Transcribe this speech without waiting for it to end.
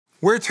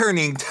We're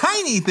turning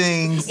tiny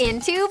things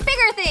into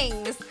bigger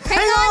things. Hang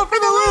on for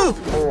the loop.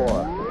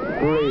 4,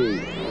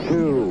 3,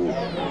 2,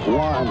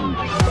 1.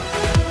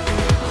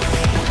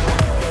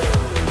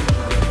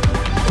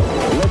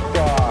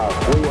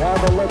 Liftoff. We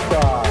have a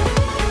liftoff.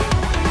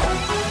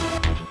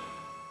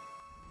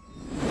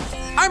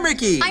 I'm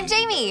Ricky. I'm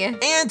Jamie.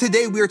 And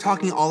today we are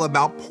talking all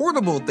about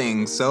portable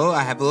things. So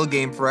I have a little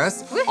game for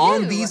us. Woohoo.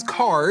 On these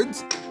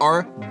cards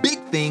are big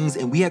things,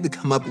 and we have to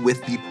come up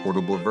with the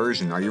portable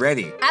version. Are you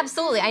ready?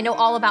 Absolutely. I know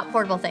all about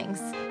portable things.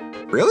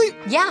 Really?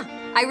 Yeah,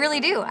 I really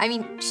do. I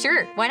mean,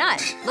 sure, why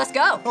not? Let's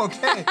go.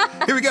 Okay,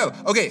 here we go.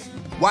 Okay,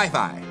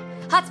 Wi-Fi.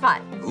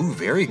 Hotspot. Ooh,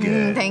 very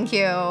good. Thank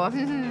you.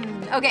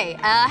 Okay,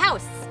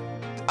 house.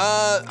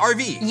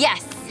 RV.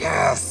 Yes.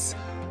 Yes.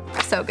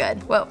 So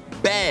good. Whoa.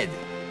 Bed.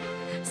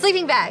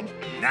 Sleeping bag.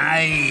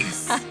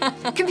 Nice.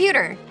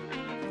 Computer.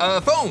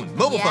 Phone,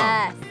 mobile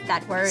Yes, phone.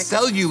 that works.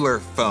 Cellular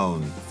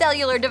phone.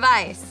 Cellular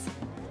device.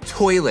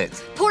 Toilet.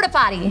 Porta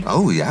potty.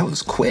 Oh, yeah, that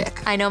was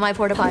quick. I know my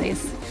porta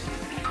potties.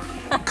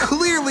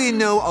 Clearly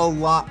know a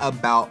lot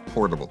about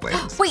portable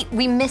things. Wait,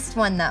 we missed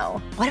one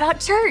though. What about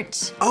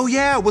church? Oh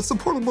yeah, what's the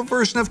portable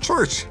version of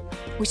church?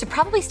 We should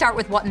probably start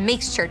with what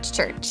makes church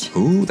church.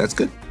 Ooh, that's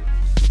good.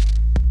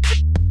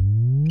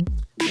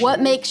 What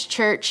makes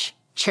church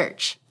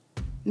church?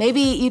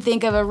 Maybe you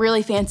think of a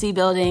really fancy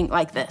building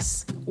like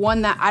this,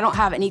 one that I don't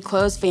have any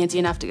clothes fancy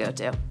enough to go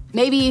to.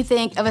 Maybe you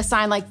think of a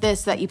sign like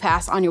this that you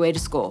pass on your way to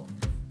school.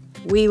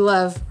 We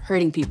love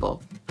hurting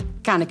people.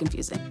 Kind of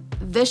confusing.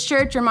 This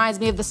church reminds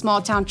me of the small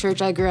town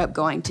church I grew up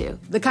going to,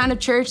 the kind of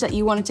church that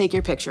you want to take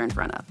your picture in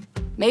front of.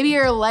 Maybe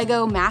you're a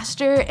Lego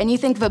master and you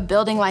think of a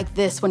building like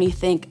this when you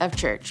think of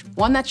church,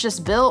 one that's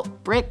just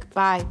built brick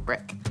by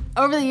brick.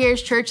 Over the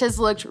years, church has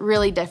looked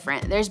really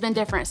different. There's been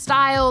different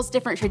styles,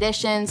 different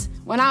traditions.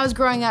 When I was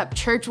growing up,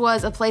 church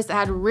was a place that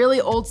had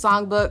really old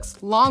songbooks,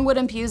 long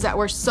wooden pews that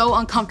were so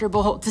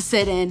uncomfortable to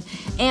sit in,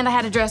 and I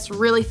had to dress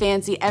really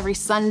fancy every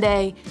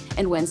Sunday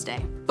and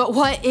Wednesday. But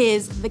what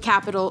is the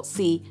capital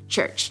C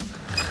church?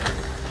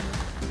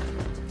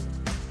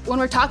 When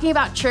we're talking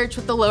about church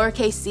with the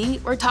lowercase c,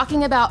 we're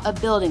talking about a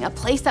building, a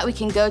place that we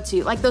can go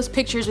to, like those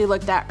pictures we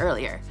looked at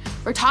earlier.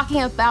 We're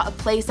talking about a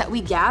place that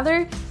we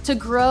gather to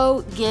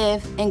grow,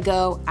 give, and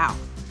go out.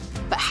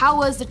 But how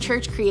was the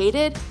church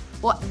created?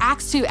 Well,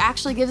 Acts 2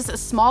 actually gives us a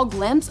small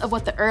glimpse of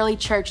what the early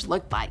church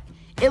looked like.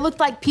 It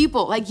looked like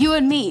people, like you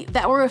and me,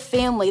 that were a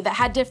family that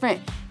had different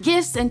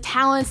gifts and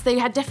talents. They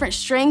had different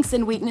strengths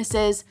and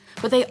weaknesses,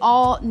 but they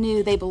all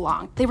knew they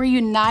belonged. They were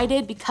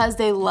united because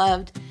they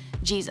loved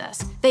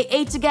Jesus. They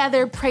ate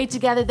together, prayed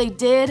together, they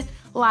did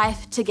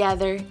life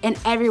together, and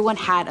everyone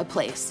had a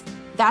place.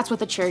 That's what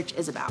the church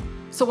is about.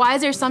 So why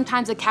is there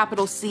sometimes a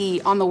capital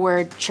C on the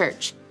word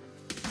church?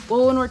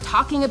 Well, when we're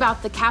talking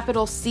about the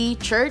capital C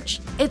church,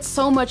 it's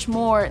so much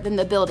more than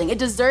the building. It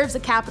deserves a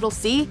capital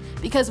C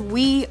because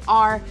we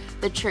are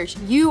the church.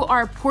 You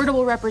are a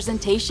portable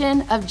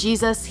representation of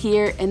Jesus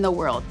here in the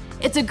world.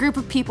 It's a group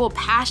of people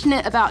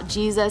passionate about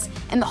Jesus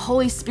and the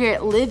Holy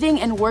Spirit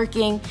living and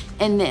working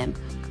in them.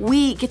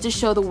 We get to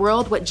show the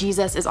world what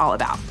Jesus is all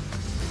about.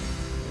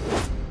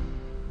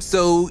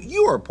 So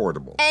you are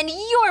portable. And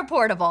you're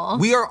portable.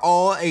 We are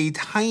all a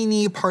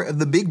tiny part of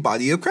the big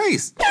body of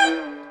Christ.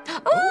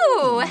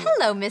 Ooh,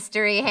 hello,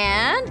 Mystery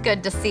Hand.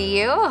 Good to see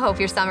you. Hope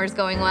your summer's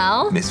going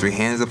well. Mystery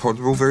Hand is a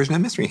portable version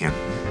of Mystery Hand.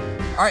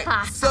 All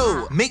right,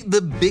 so make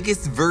the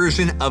biggest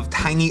version of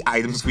tiny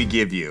items we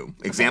give you.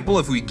 Example,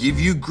 if we give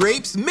you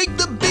grapes, make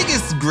the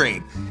biggest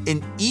grape.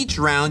 In each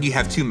round, you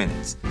have 2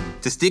 minutes.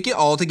 To stick it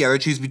all together,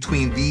 choose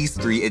between these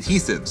 3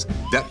 adhesives: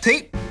 duct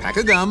tape, pack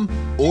of gum,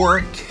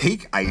 or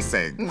cake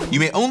icing. You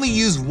may only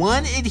use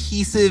 1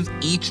 adhesive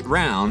each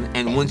round,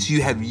 and once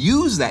you have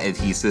used that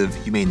adhesive,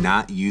 you may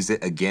not use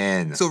it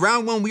again. So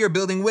round 1, we are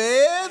building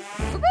with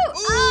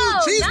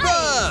cheese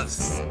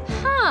puffs.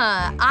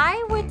 Huh,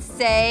 I would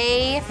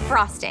say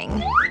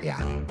frosting. Yeah,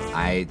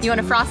 You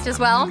want to frost as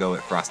well? I'm gonna go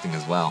with frosting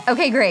as well.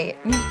 Okay, great.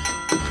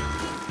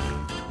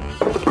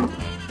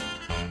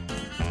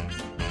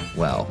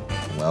 Well,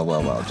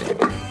 Jamie.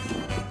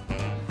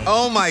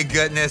 Oh my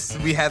goodness,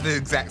 we have the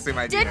exact same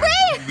idea. Did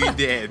we? We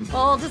did.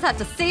 Well, we'll just have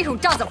to see who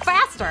does it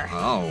faster.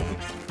 Oh.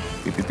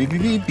 I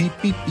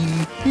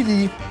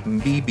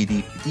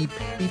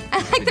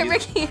like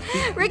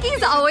that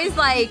Ricky's always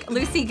like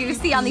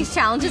loosey-goosey on these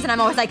challenges, and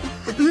I'm always like,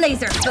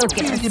 laser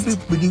focused.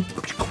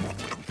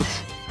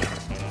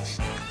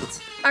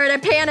 All right, I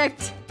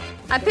panicked.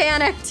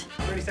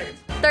 30 seconds.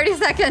 30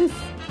 seconds.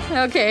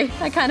 Okay,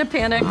 I kind of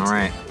panicked. All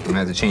right, I'm gonna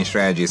have to change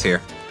strategies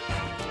here.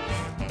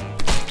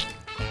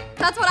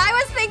 That's what I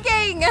was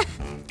thinking.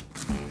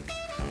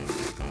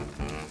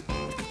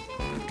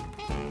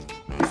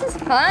 This is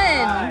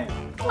fun.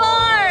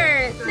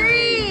 4,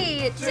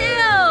 3, 2, 1.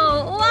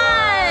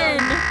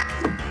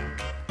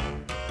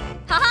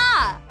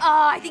 Haha!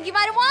 Oh, I think you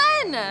might have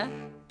won.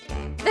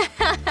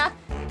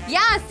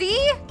 Yeah,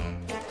 see?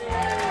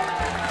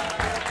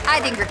 I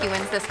think Ricky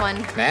wins this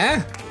one.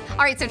 Eh?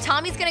 All right, so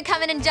Tommy's gonna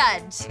come in and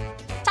judge.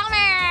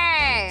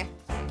 Tommy!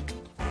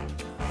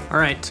 All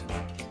right,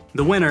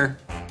 the winner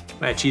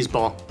by a cheese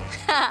ball.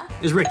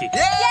 is Ricky.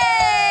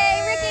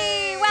 Yay,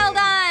 Ricky! Well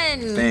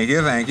done. Thank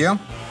you, thank you.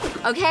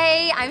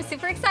 Okay, I'm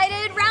super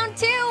excited. Round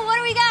 2. What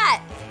do we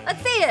got?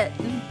 Let's see it.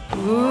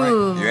 All right,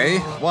 you ready?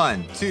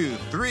 1, 2,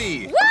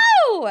 3. Woo!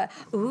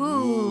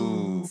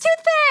 Ooh.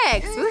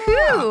 Toothpicks!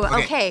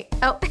 Woohoo! Okay.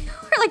 Oh,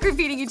 we're like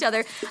repeating each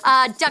other.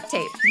 Duct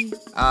tape.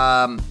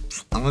 I'm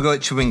gonna go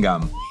with chewing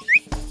gum.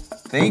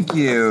 Thank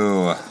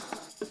you.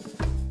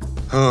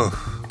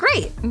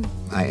 Great.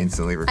 I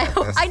instantly regret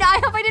this. I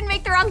hope I didn't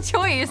make the wrong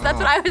choice. That's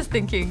what I was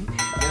thinking.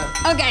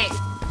 Okay.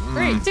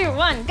 3, 2,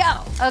 1,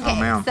 go. Okay,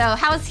 man. so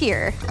how's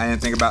here? I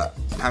didn't think about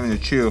having to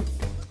chew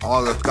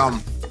all this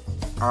gum.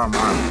 Oh,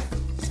 man.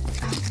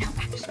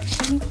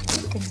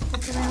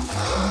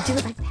 Do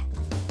it like that.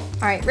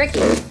 All right, Ricky.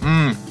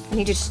 I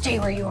need you to stay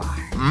where you are.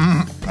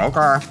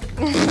 Okay.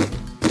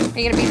 Are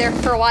you gonna be there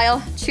for a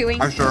while, chewing?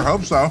 I sure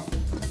hope so.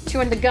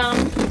 Chewing the gum?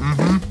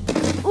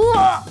 Ooh.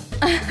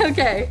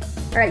 Okay.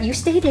 All right, you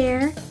stay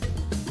there.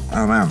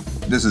 Oh, man.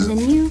 This is... And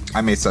then you...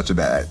 I made such a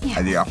bad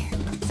idea.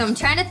 So I'm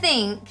trying to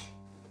think.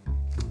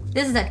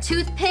 This is a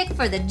toothpick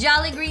for the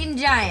Jolly Green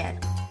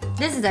Giant.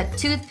 This is a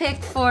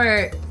toothpick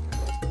for...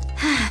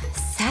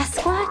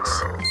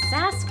 Sasquatch? A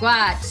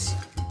Sasquatch.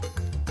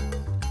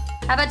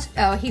 How about...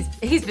 Oh,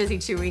 he's busy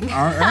chewing.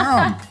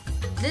 I am.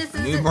 This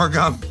is... I need more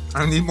gum.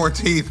 I need more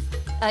teeth.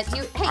 Hey,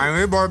 I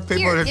need more people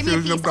here, to give me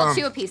a chew some piece. I'll gum.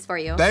 chew a piece for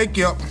you. Thank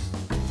you.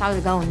 How's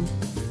it going?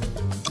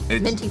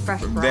 It's Minty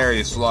fresh breath.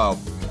 very slow.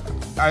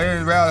 I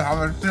didn't realize how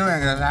much chewing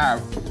I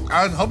have.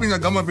 I was hoping the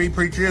gum would be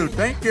pre-chewed.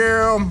 Thank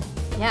you.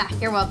 Yeah,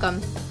 you're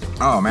welcome.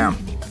 Oh, man.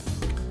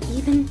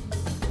 Even...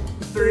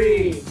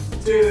 3,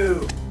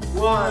 2,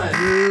 1.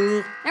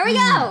 There we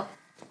go.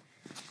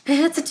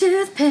 It's a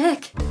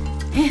toothpick.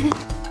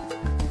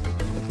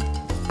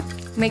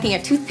 Making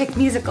a toothpick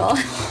musical. All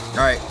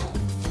right.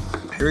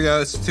 Here we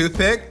go. It's a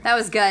toothpick. That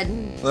was good.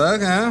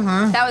 Look,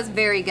 That was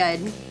very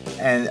good.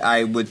 And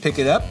I would pick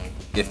it up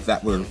if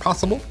that were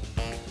possible.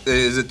 It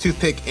is a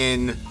toothpick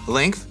in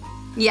length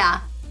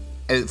Yeah,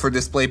 for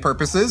display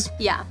purposes.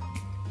 yeah.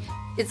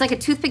 It's like a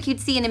toothpick you'd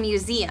see in a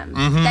museum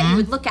that you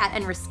would look at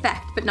and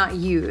respect, but not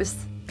use.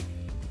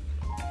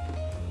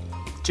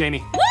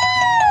 Jamie. All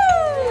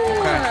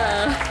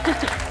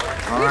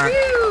right.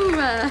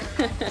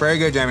 Woo! Very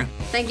good, Jamie.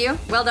 Thank you.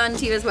 Well done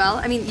to you as well.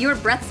 I mean, your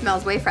breath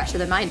smells way fresher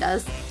than mine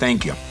does.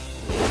 Thank you.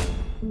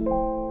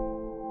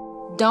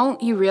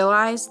 Don't you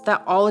realize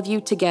that all of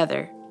you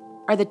together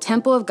are the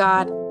temple of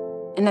God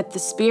and that the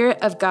Spirit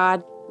of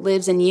God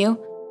lives in you?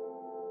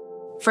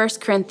 1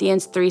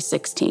 Corinthians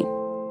 3:16.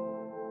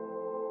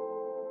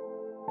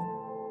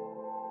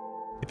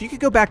 If you could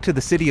go back to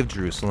the city of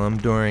Jerusalem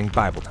during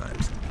Bible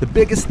times, the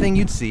biggest thing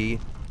you'd see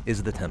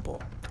is the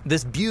temple.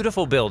 This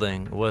beautiful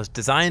building was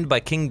designed by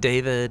King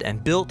David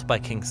and built by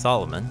King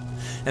Solomon,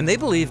 and they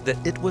believed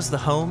that it was the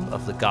home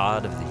of the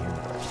God of the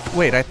universe.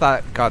 Wait, I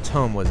thought God's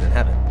home was in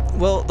heaven.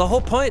 Well, the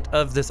whole point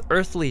of this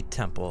earthly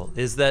temple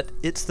is that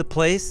it's the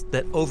place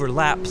that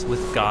overlaps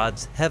with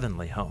God's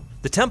heavenly home.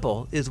 The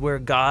temple is where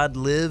God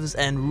lives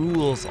and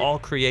rules all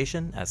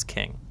creation as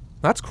king.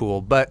 That's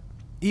cool, but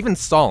even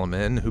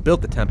Solomon, who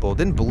built the temple,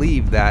 didn't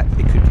believe that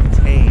it could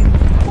contain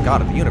the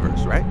God of the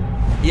universe, right?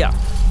 Yeah,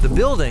 the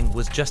building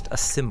was just a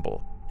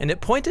symbol, and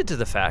it pointed to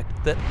the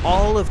fact that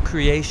all of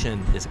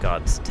creation is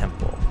God's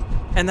temple.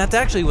 And that's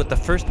actually what the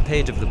first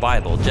page of the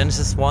Bible,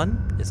 Genesis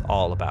 1, is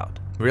all about.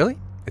 Really?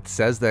 It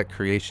says that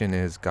creation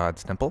is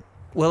God's temple?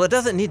 Well, it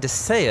doesn't need to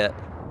say it.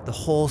 The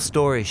whole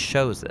story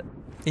shows it.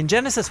 In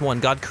Genesis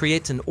 1, God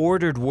creates an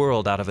ordered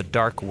world out of a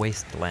dark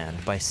wasteland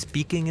by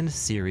speaking in a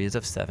series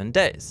of 7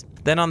 days.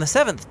 Then on the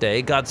 7th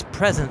day, God's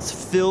presence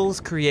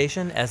fills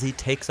creation as he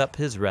takes up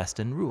his rest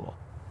and rule.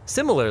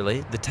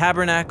 Similarly, the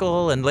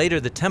tabernacle and later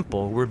the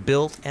temple were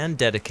built and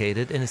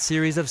dedicated in a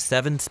series of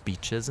 7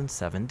 speeches in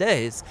 7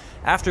 days,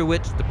 after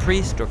which the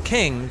priest or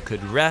king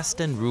could rest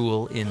and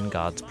rule in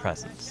God's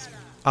presence.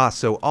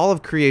 So all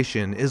of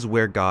creation is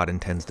where God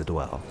intends to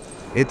dwell.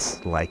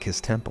 It's like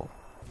his temple.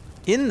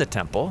 In the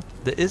temple,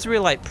 the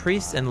Israelite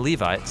priests and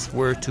Levites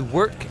were to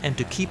work and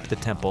to keep the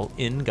temple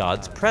in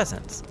God's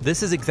presence.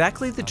 This is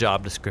exactly the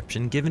job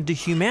description given to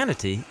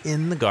humanity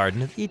in the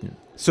Garden of Eden.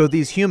 So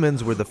these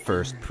humans were the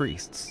first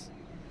priests.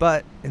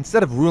 But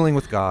instead of ruling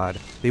with God,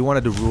 they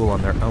wanted to rule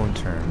on their own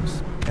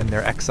terms, and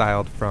they're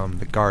exiled from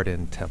the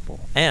garden temple.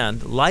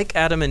 And like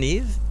Adam and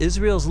Eve,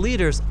 Israel's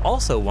leaders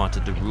also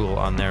wanted to rule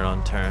on their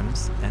own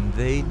terms, and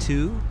they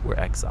too were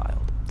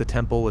exiled. The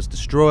temple was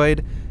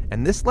destroyed,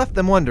 and this left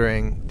them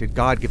wondering, did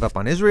God give up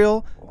on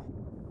Israel?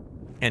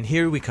 And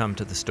here we come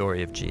to the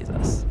story of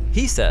Jesus.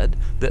 He said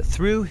that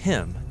through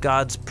him,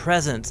 God's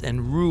presence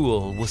and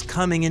rule was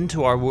coming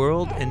into our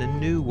world in a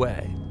new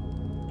way.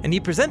 And he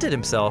presented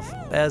himself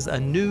as a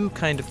new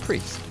kind of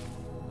priest.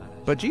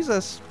 But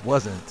Jesus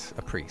wasn't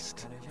a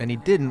priest, and he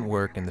didn't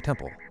work in the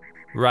temple.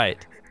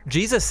 Right.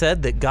 Jesus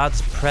said that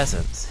God's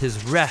presence,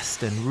 his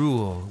rest and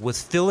rule,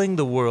 was filling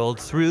the world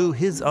through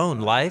his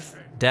own life,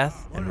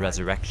 death, and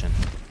resurrection.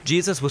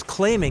 Jesus was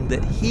claiming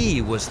that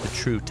he was the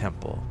true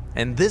temple,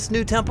 and this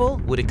new temple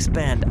would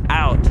expand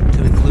out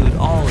to include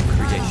all of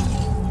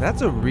creation.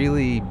 That's a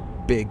really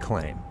big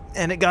claim.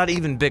 And it got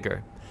even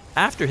bigger.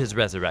 After his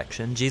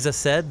resurrection, Jesus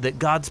said that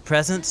God's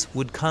presence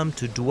would come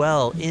to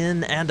dwell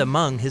in and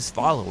among his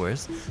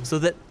followers so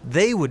that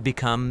they would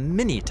become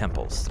mini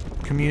temples.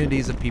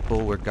 Communities of people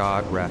where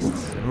God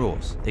rests and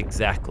rules.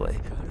 Exactly.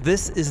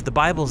 This is the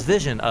Bible's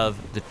vision of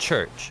the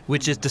church,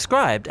 which is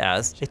described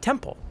as a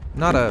temple.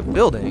 Not a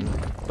building,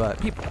 but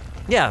people.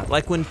 Yeah,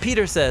 like when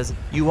Peter says,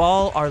 "You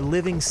all are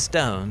living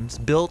stones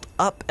built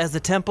up as a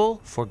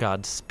temple for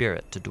God's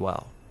Spirit to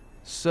dwell."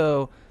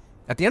 So,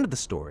 at the end of the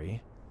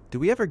story, do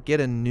we ever get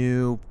a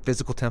new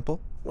physical temple?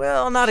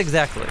 Well, not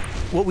exactly.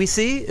 What we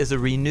see is a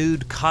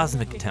renewed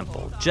cosmic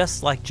temple,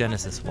 just like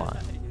Genesis 1.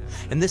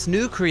 And this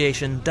new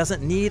creation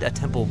doesn't need a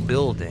temple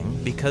building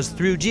because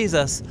through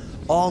Jesus,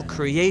 all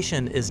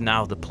creation is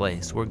now the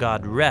place where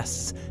God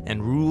rests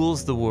and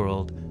rules the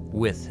world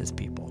with his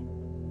people.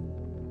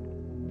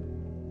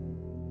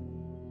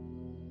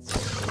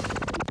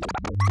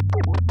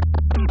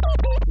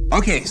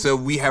 Okay, so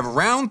we have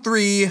round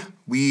 3.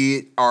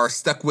 We are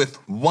stuck with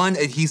one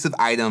adhesive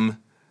item.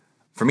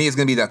 For me, it's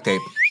gonna be duct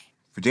tape.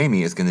 For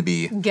Jamie, it's gonna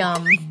be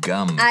Gum.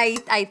 gum.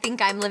 I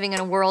think I'm living in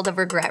a world of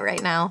regret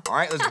right now. All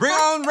right, let's bring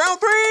on round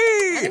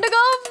 3. Into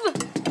gum.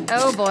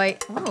 Oh boy.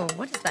 Oh,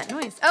 what is that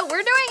noise? Oh,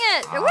 we're doing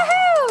it.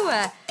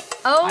 Woohoo!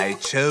 Oh, I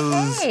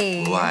chose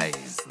hey.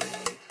 wisely.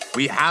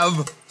 We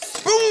have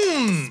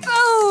spoons.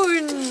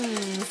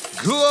 Spoons.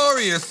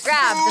 Glorious.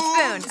 Grab the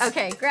spoon.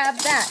 Okay, grab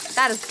that.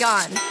 That is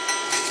gone.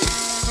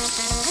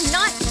 I'm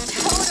not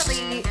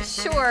totally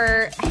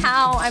sure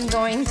how I'm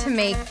going to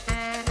make.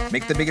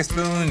 Make the biggest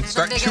spoon.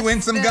 Start biggest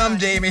chewing some spoon. gum,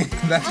 Jamie.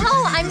 That's what Oh,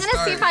 you need I'm to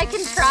gonna see if start. I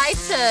can try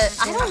to.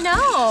 I don't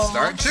know.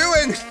 Start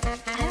chewing.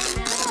 I don't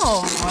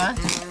know.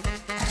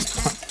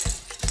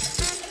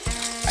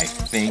 I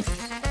think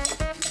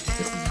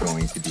this is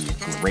going to be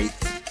great. I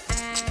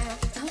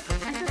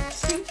don't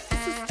think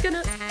this is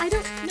gonna. I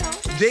don't know.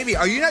 Jamie,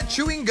 are you not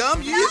chewing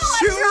gum? You No, need to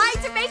chew. I'm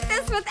trying to make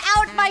this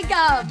without my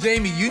gum.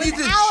 Jamie, you need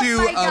to Without chew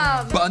my a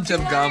gum. bunch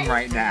of gum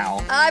right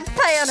now. I'm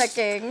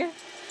panicking.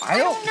 I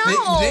don't know.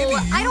 think, Jamie,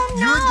 I don't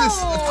you're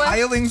just know.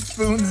 piling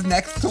spoons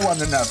next to one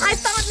another. I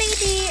thought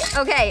maybe.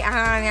 Okay. 30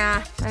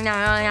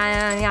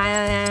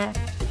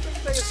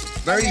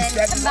 and then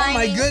seconds. Oh my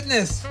combining.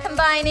 goodness.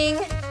 Combining.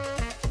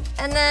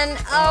 And then,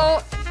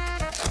 oh,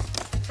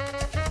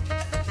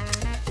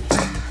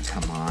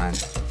 Come on.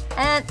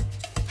 and.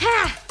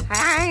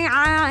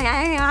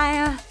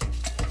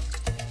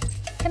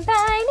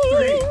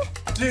 Combining.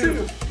 2,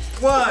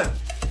 1.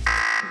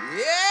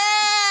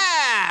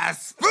 Yeah!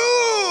 Spoon!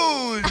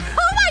 Oh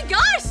my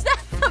gosh,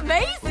 that's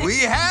amazing. We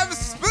have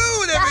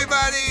spoon,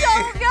 everybody!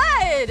 So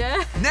good.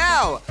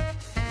 Now,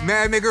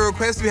 may I make a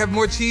request? We have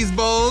more cheese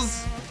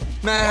balls.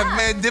 May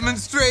I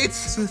demonstrate?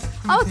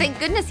 Oh, thank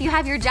goodness you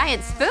have your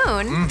giant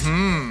spoon.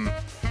 Mm-hmm.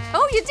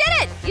 Oh, you did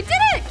it. You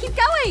did it. Keep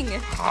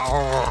going.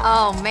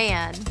 Oh, Oh,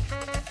 man.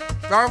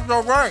 that's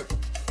so great.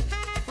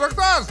 Look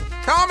this,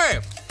 Tommy.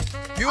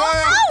 You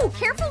wanna? Oh,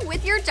 careful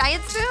with your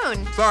giant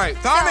spoon. Sorry,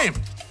 Tommy.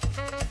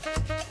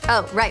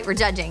 Oh, right, we're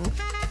judging.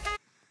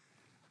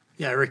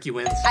 Yeah, Ricky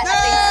wins. I think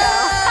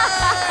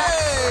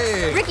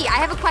so. Hey! Ricky, I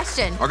have a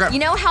question. Okay. You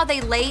know how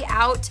they lay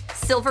out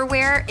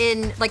silverware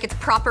in like its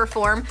proper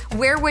form?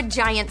 Where would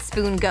giant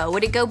spoon go?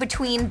 Would it go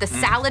between the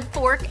salad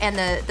fork and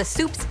the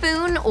soup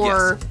spoon,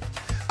 or?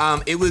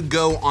 Yes. It would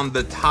go on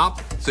the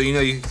top. So you know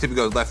you typically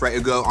go left, right. It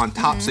would go on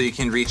top so you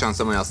can reach on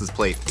someone else's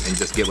plate and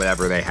just get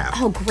whatever they have.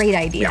 Oh, great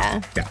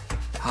idea. Yeah.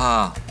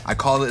 I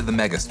call it the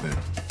mega spoon.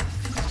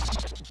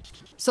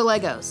 So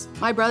Legos.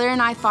 My brother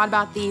and I thought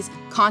about these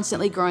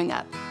constantly growing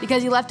up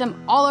because he left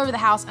them all over the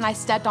house and I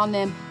stepped on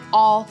them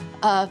all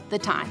of the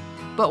time.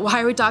 But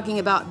why are we talking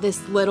about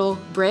this little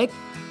brick?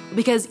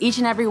 Because each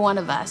and every one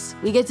of us,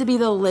 we get to be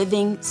the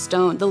living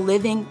stone, the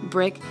living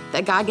brick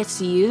that God gets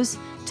to use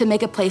to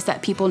make a place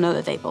that people know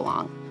that they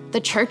belong.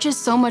 The church is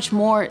so much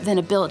more than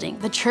a building.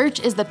 The church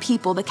is the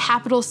people. The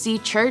capital C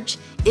church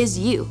is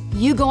you.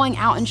 You going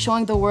out and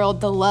showing the world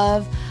the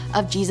love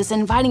of Jesus and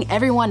inviting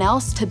everyone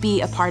else to be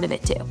a part of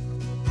it too.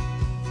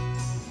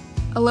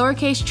 A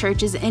lowercase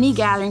church is any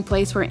gathering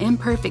place where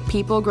imperfect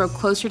people grow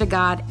closer to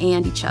God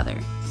and each other.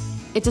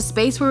 It's a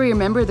space where we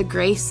remember the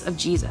grace of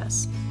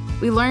Jesus.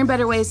 We learn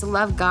better ways to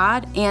love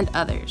God and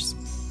others.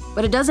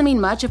 But it doesn't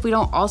mean much if we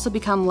don't also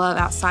become love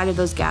outside of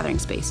those gathering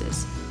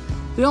spaces.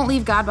 We don't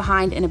leave God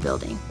behind in a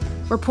building.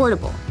 We're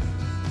portable.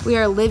 We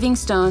are living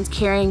stones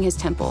carrying his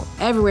temple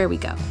everywhere we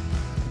go.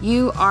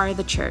 You are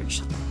the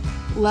church,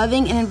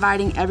 loving and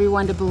inviting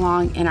everyone to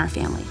belong in our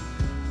family.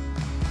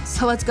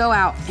 So let's go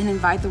out and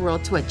invite the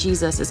world to what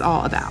Jesus is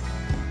all about.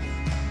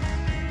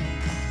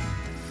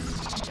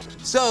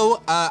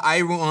 So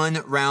I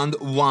won round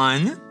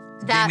 1.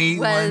 That Jamie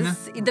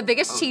was the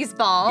biggest cheese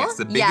ball. Yes,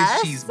 the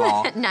biggest cheese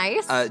ball.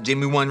 Nice.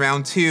 Jamie won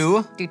round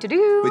 2,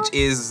 Do-do-do. which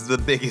is the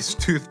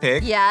biggest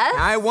toothpick. Yes.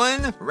 And I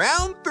won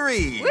round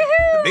 3, Woohoo!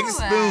 the big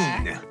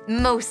spoon.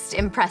 Most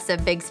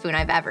impressive big spoon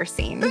I've ever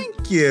seen.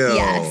 Thank you.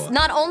 Yes.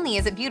 Not only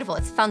is it beautiful,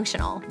 it's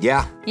functional.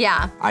 Yeah,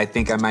 Yeah. I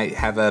think I might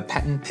have a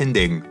patent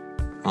pending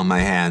on my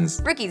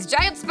hands. Ricky's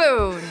giant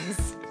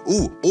spoons.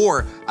 Ooh,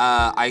 or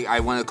I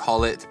want to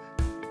call it,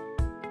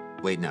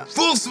 wait, no.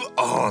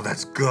 Oh,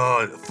 that's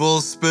good.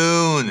 Full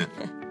spoon.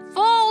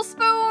 Full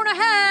spoon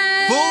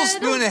ahead. Full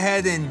spoon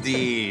ahead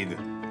indeed.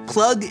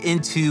 Plug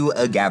into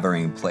a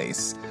gathering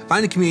place.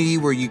 Find a community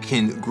where you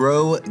can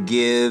grow,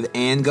 give,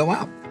 and go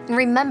out.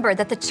 Remember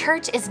that the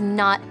church is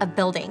not a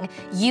building.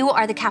 You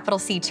are the capital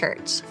C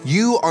church.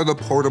 You are the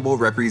portable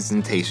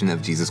representation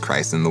of Jesus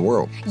Christ in the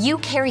world. You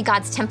carry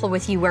God's temple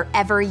with you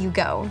wherever you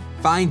go.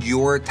 Find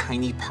your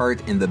tiny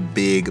part in the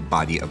big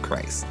body of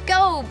Christ.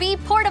 Go, be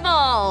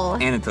portable.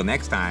 And until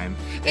next time,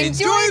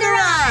 Enjoy the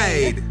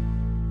ride.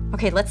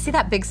 Okay, let's see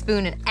that big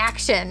spoon in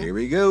action. Here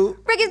we go.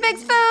 Ricky's Big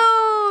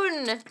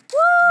Spoon!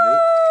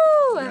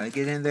 Woo! Gotta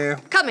get in there.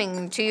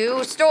 Coming to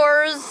you,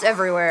 stores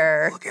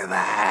everywhere. Look at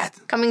that.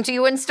 Coming to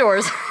you in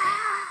stores.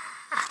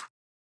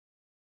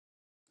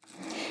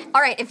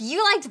 All right, if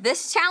you liked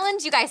this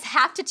challenge, you guys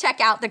have to check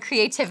out the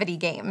creativity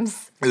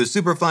games. It was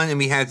super fun, and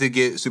we had to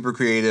get super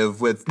creative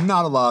with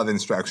not a lot of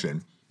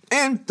instruction.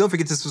 And don't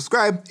forget to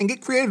subscribe and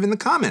get creative in the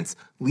comments.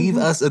 Leave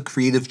us a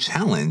creative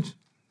challenge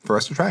for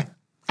us to try.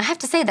 I have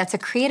to say, that's a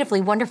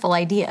creatively wonderful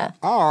idea.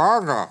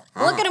 Oh,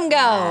 Look at him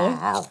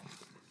go.